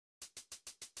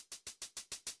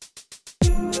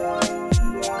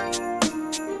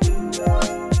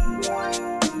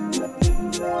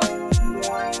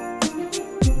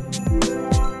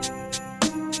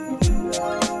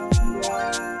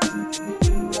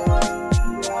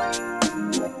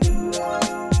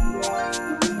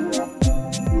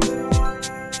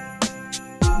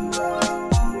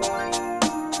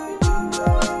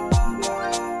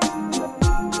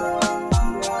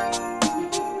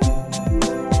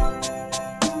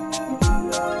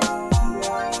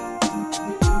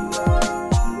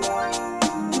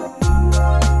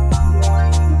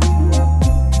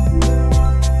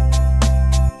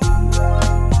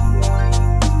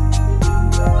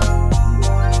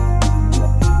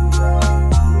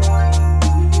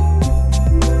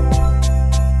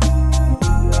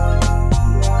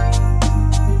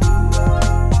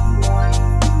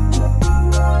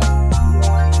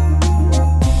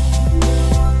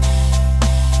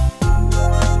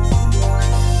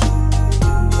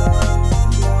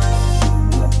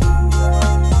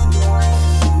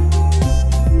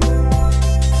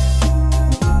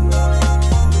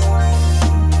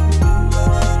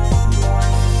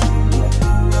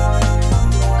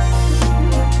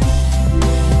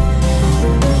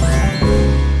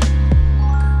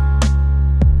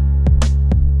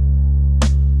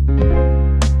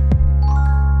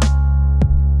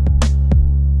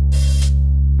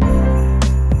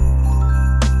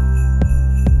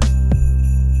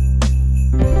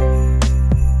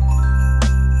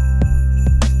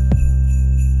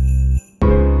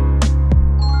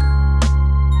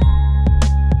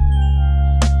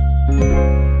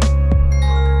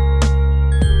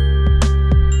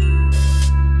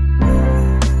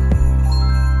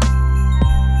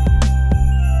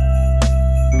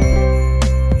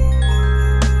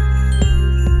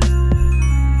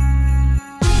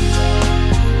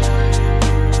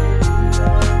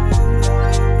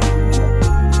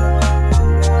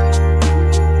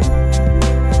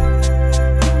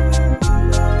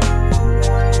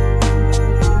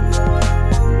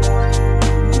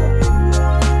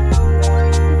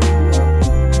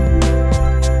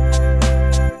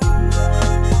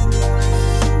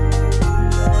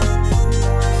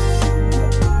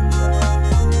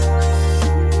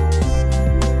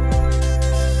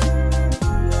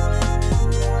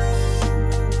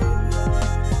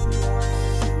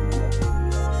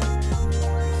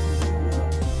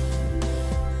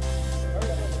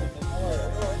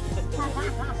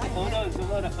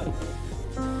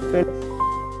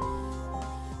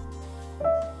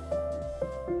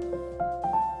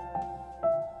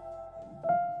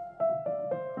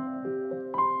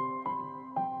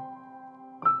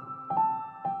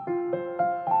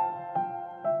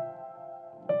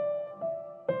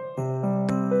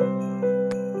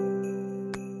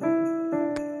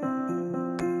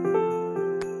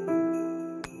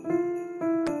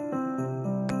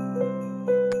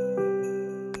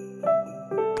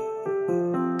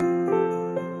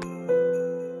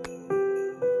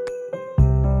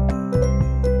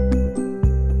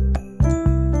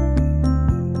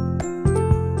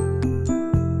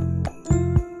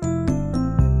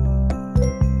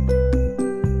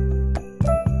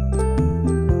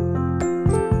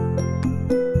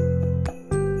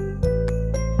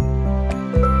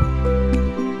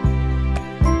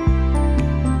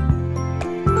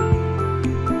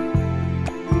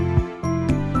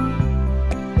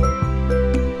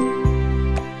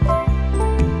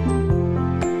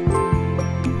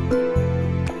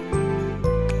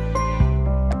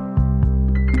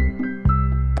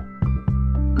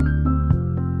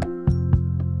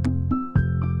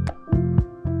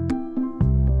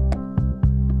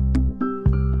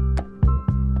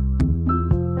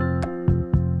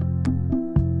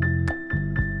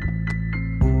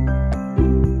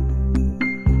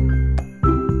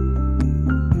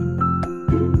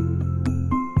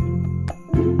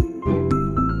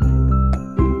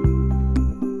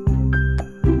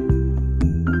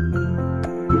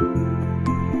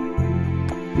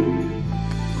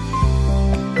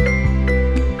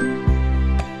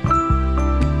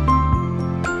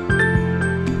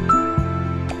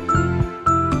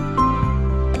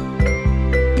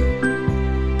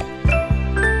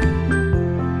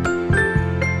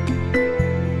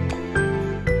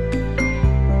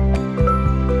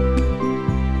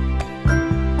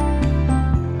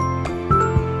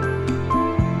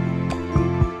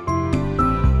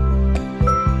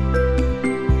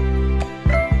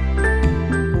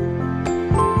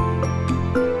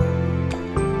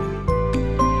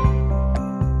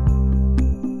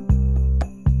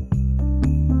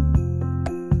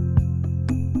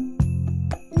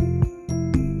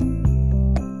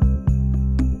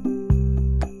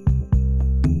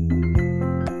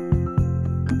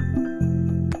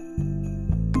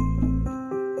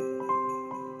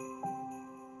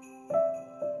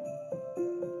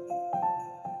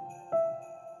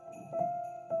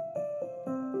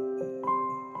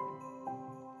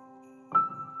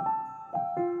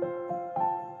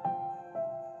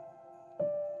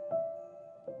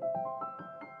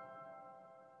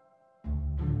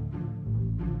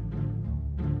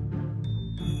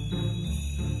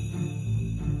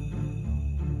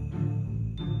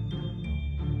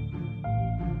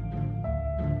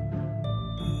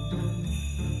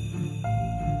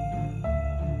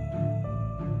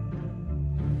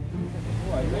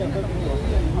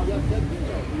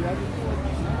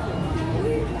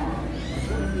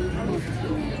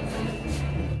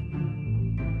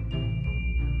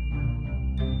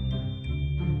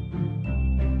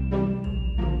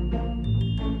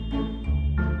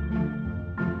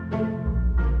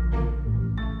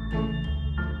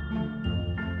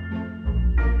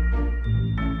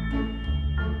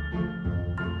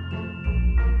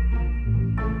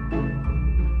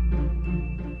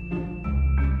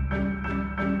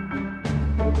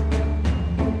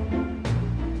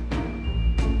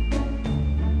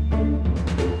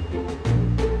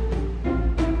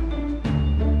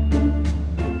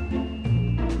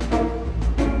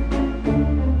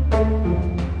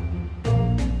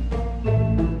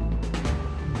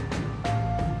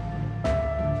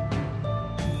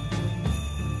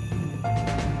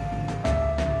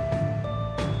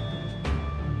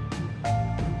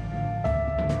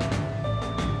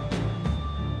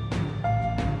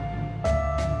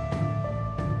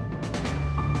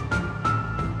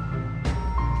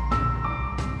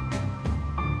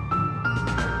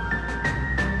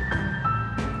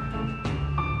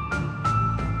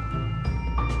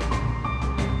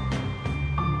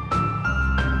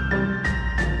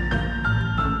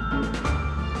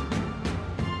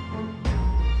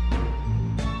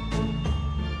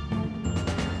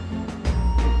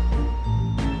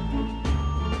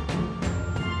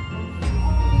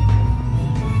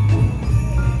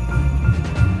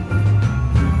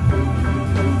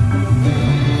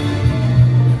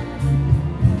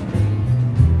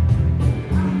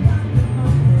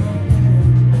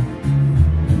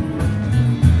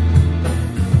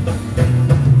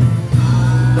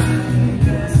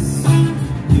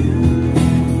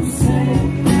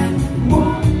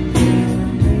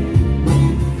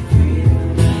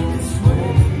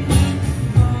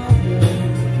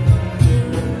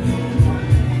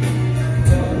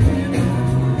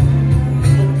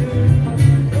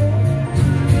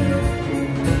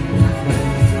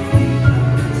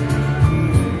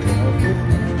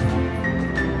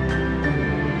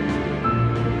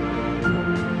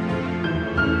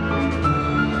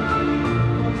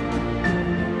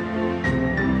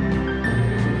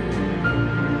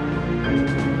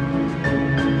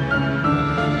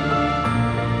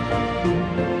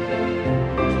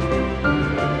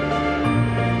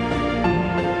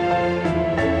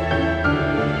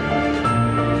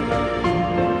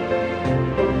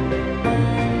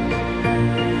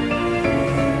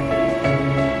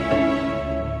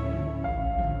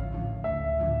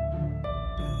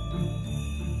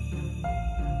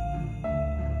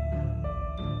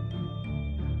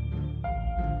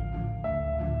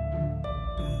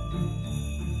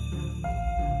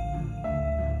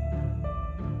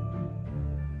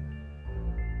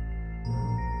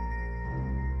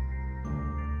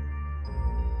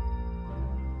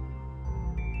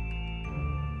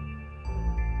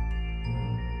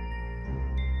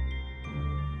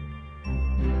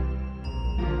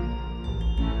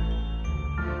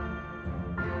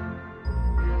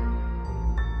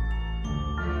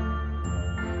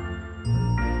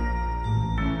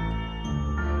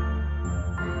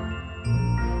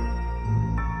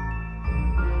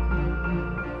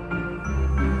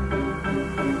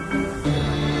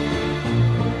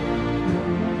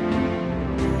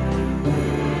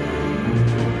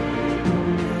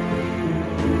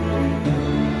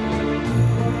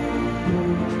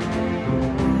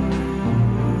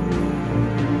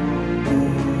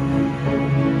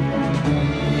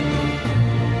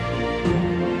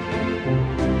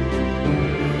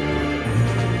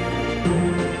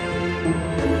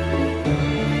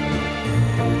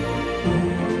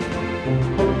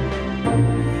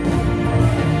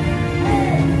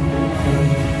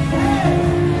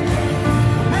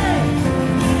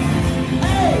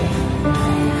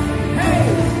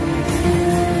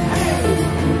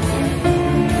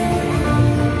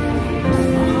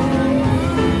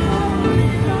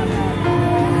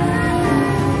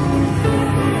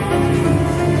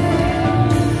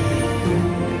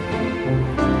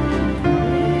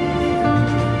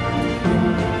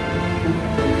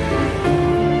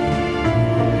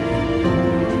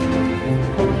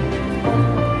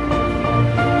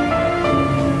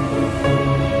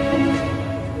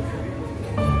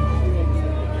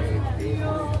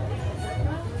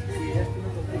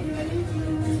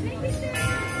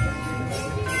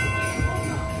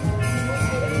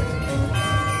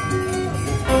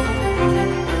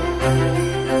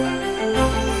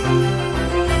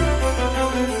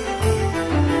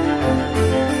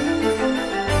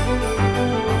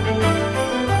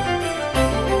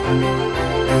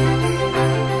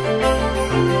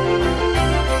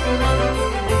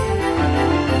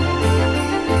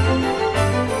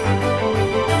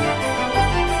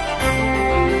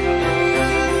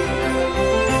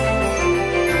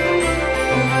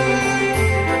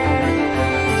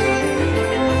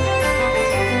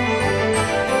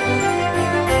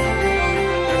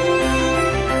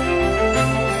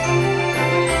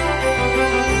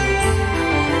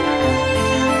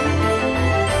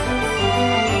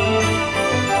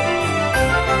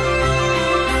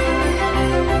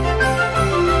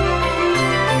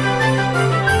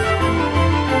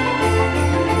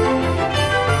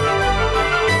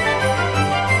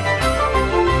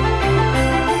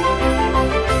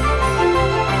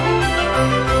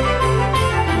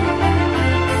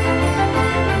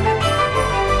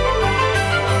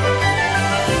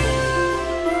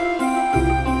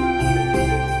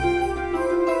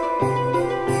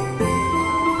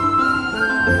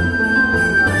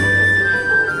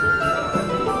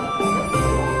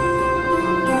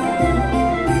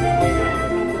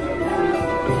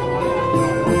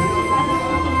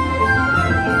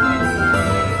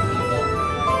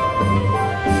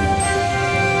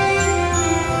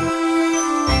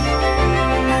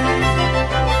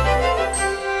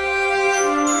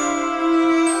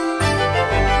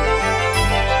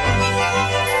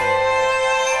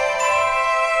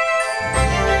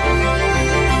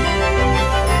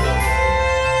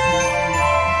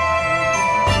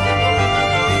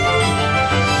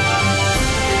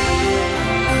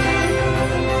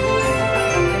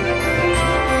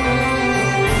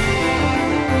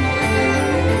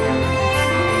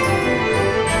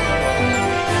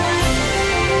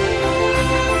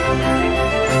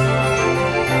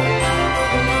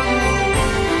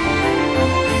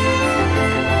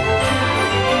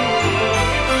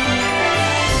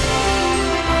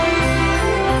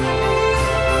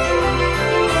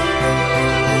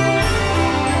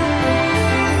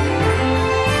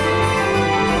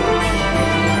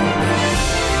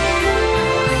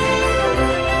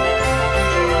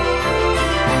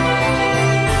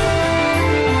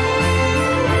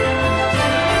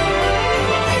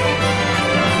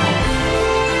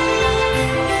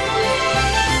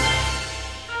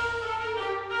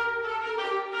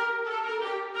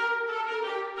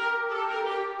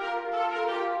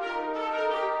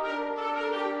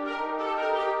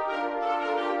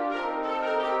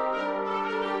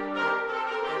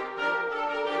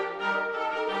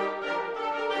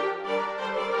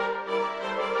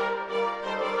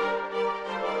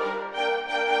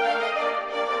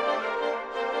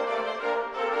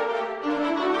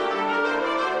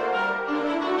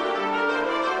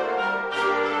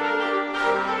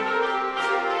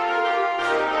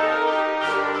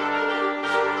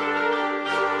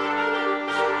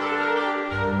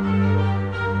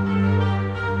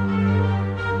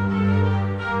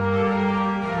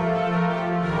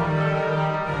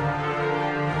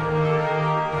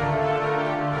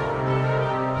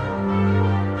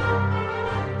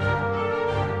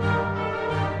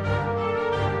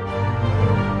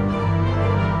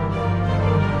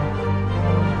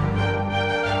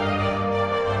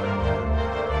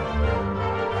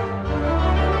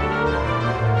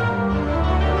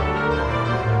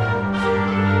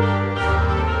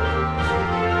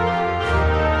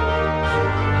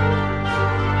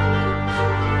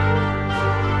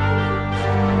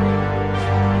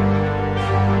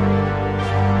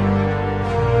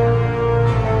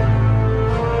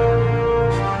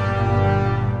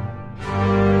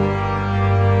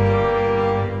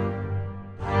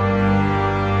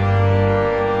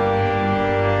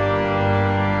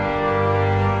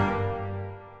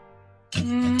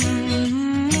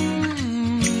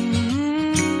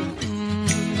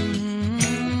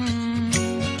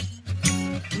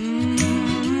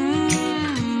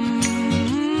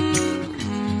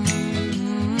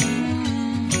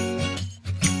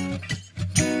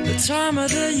time of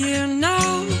the year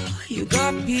now, you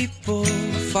got people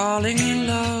falling in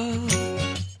love.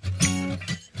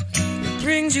 It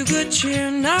brings you good cheer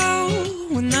now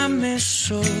when that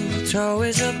mistletoe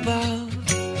is above.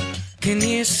 Can you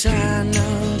hear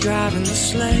Santa driving the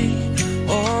sleigh?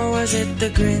 Or was it the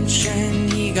Grinch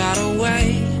and he got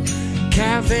away?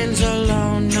 Kevin's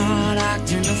alone, not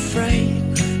acting afraid.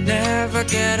 Never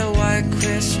get a white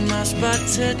Christmas, but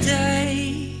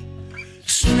today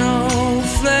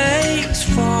snowflakes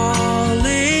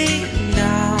falling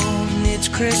down. It's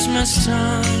Christmas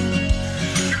time,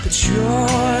 but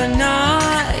you're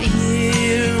not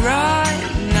here right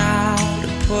now to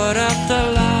put up the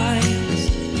lights.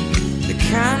 The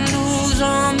candles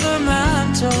on the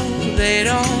mantle, they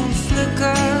don't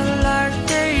flicker like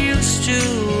they used to.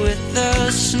 With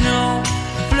the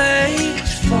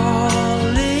snowflakes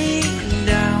falling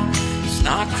down, it's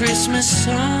not Christmas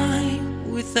time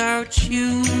without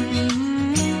you.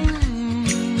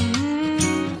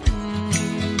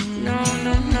 No,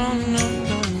 no, no, no,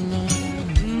 no, no.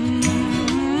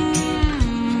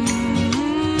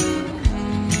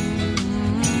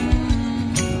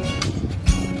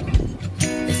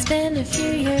 It's been a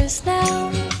few years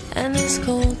now, and this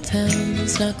cold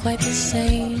town's not quite the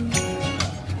same.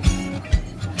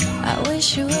 I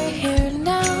wish you were here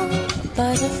now,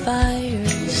 by the fire,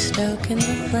 stoking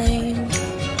the flame.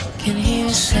 Can hear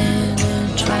Santa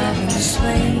driving the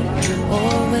sleigh.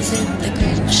 Or was it the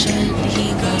Grinch and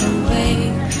he got away?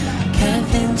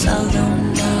 Kevin's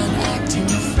alone, not acting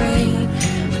afraid,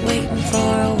 waiting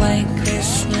for a white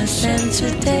Christmas. And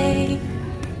today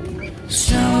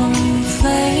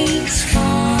snowflakes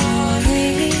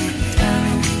falling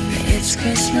down. It's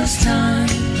Christmas time,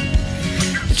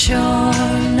 but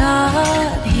you're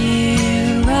not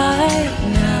here right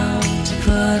now to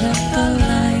put up the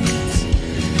lights.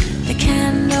 The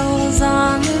candles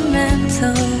on the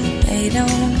mantle, they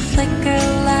don't flicker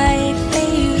like they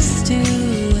used to.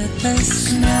 With the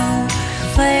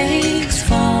snowflakes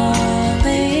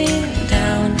falling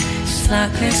down, it's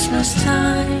not Christmas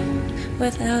time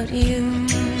without you.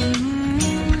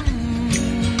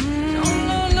 No,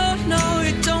 no, no, no,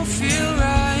 it don't feel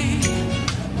right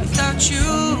without you.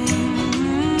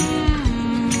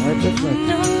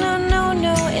 No, no, no,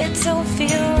 no, it don't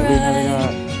feel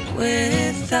right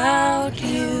without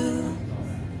you.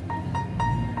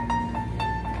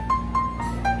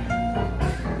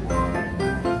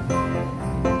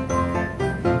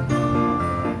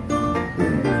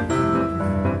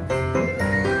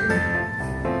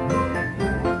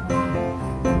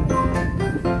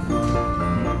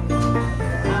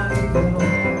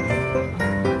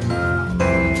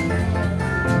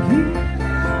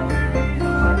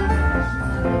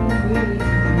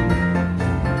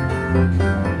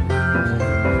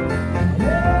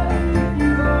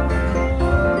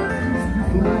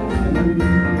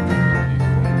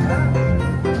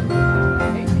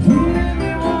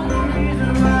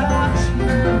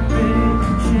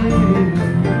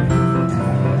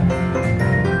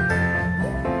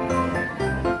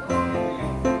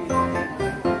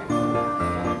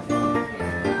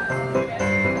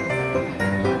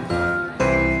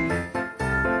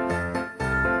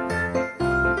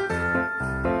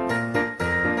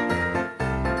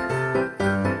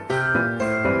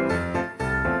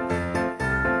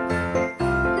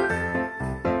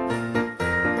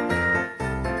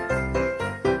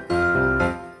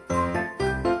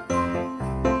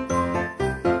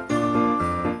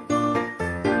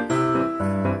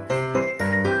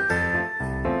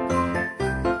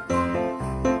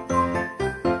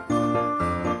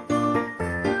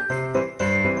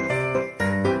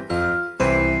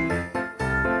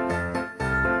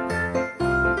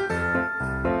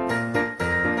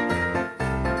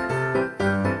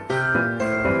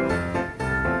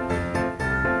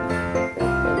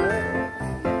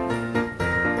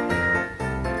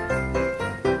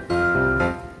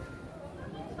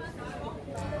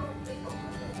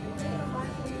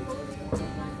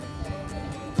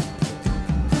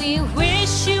 We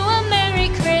wish you a Merry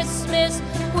Christmas.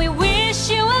 We wish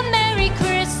you a Merry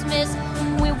Christmas.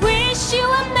 We wish you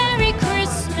a Merry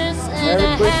Christmas and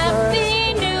a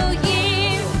Happy New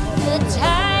Year. The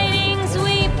tidings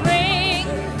we bring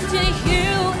to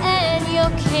you and your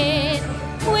kid.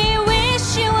 We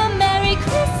wish you a Merry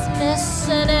Christmas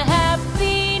and a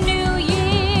Happy New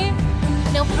Year.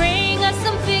 Now bring us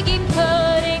some figgy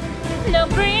pudding. Now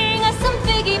bring us some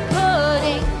figgy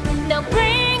pudding. Now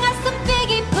bring us some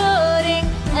figgy pudding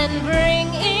and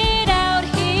bring it out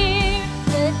here.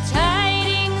 The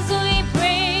tidings we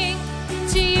bring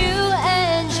to you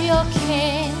and your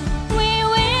kin. We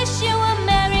wish you a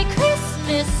Merry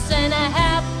Christmas and a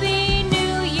Happy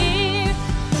New Year.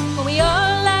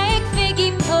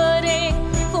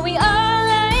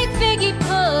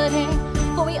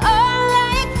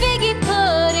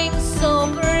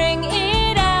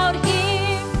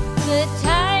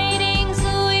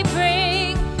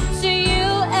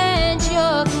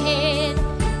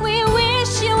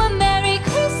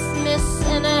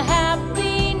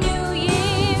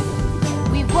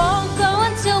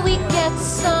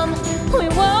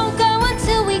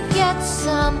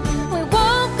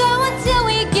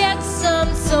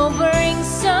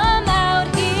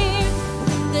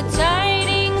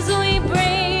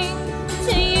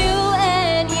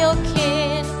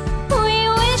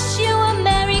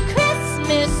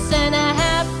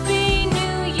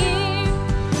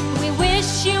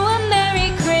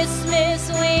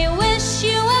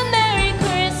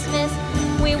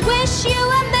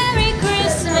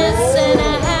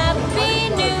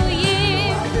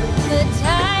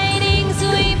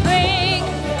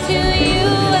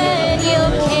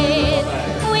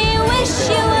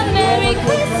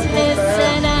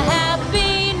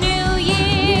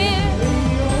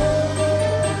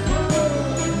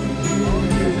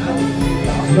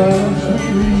 I'm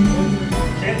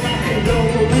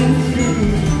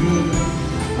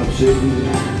sitting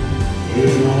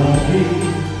in our